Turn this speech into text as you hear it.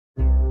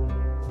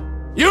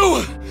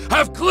You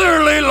have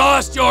clearly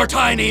lost your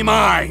tiny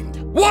mind!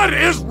 What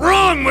is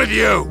wrong with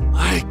you?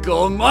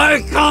 Michael!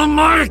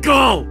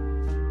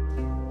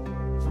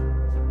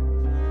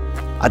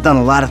 I've done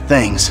a lot of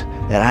things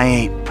that I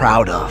ain't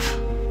proud of.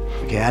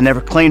 Okay, I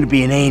never claimed to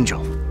be an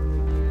angel.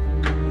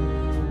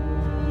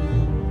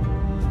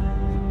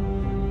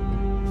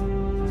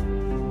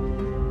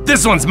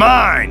 This one's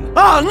mine!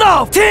 Oh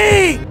no!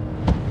 T!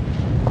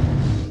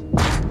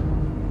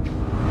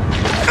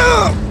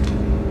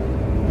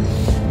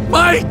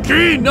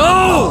 Mikey,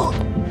 no!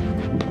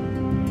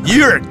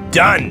 You're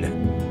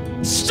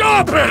done!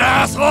 Stop it,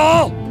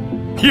 asshole!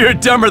 You're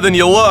dumber than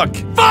you look!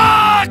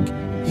 Fuck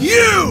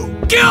you!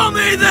 Kill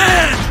me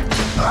then!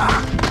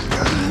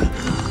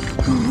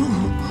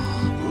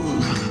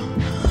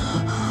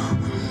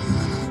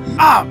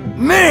 Ah,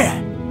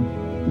 man!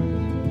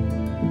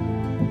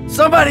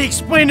 Somebody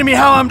explain to me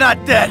how I'm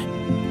not dead.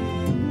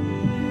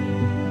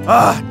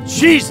 Ah,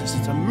 Jesus,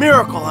 it's a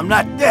miracle I'm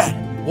not dead.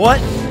 What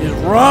is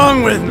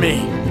wrong with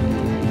me?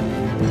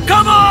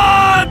 Come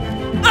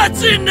on!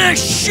 Let's end this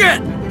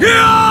shit! You're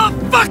all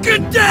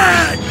fucking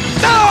dead!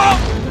 No!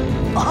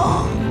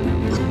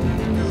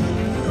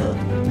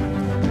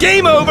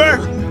 Game over!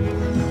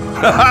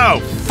 Oh,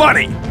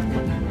 funny!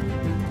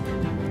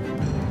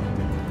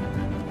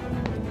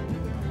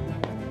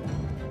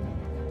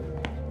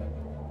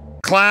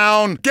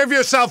 Clown, give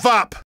yourself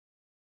up!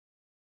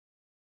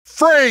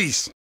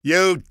 Freeze,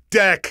 you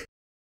dick!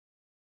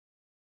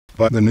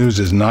 But the news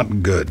is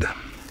not good.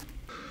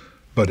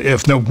 But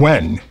if, no,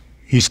 when,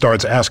 he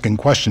starts asking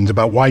questions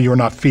about why you're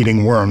not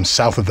feeding worms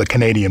south of the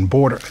Canadian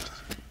border.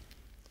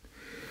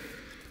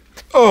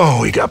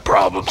 Oh, we got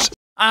problems.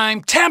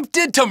 I'm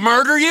tempted to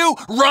murder you.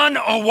 Run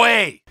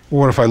away.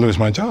 What if I lose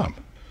my job?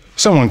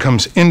 Someone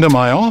comes into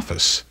my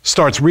office,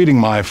 starts reading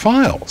my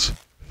files.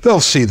 They'll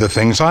see the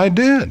things I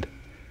did.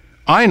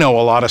 I know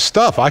a lot of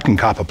stuff. I can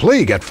cop a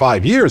plea, get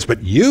 5 years,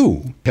 but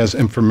you has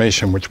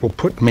information which will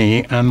put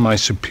me and my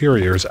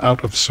superiors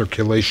out of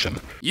circulation.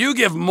 You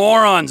give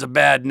morons a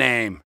bad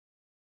name.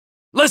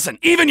 Listen,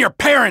 even your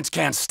parents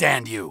can't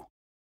stand you.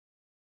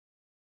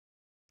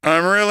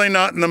 I'm really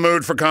not in the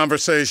mood for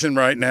conversation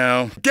right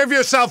now. Give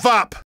yourself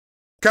up!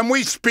 Can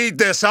we speed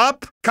this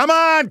up? Come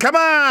on, come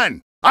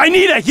on! I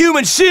need a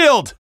human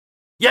shield!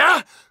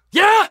 Yeah?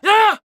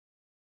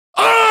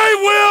 I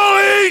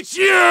will eat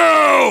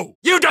you!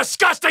 You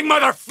disgusting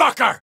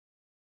motherfucker!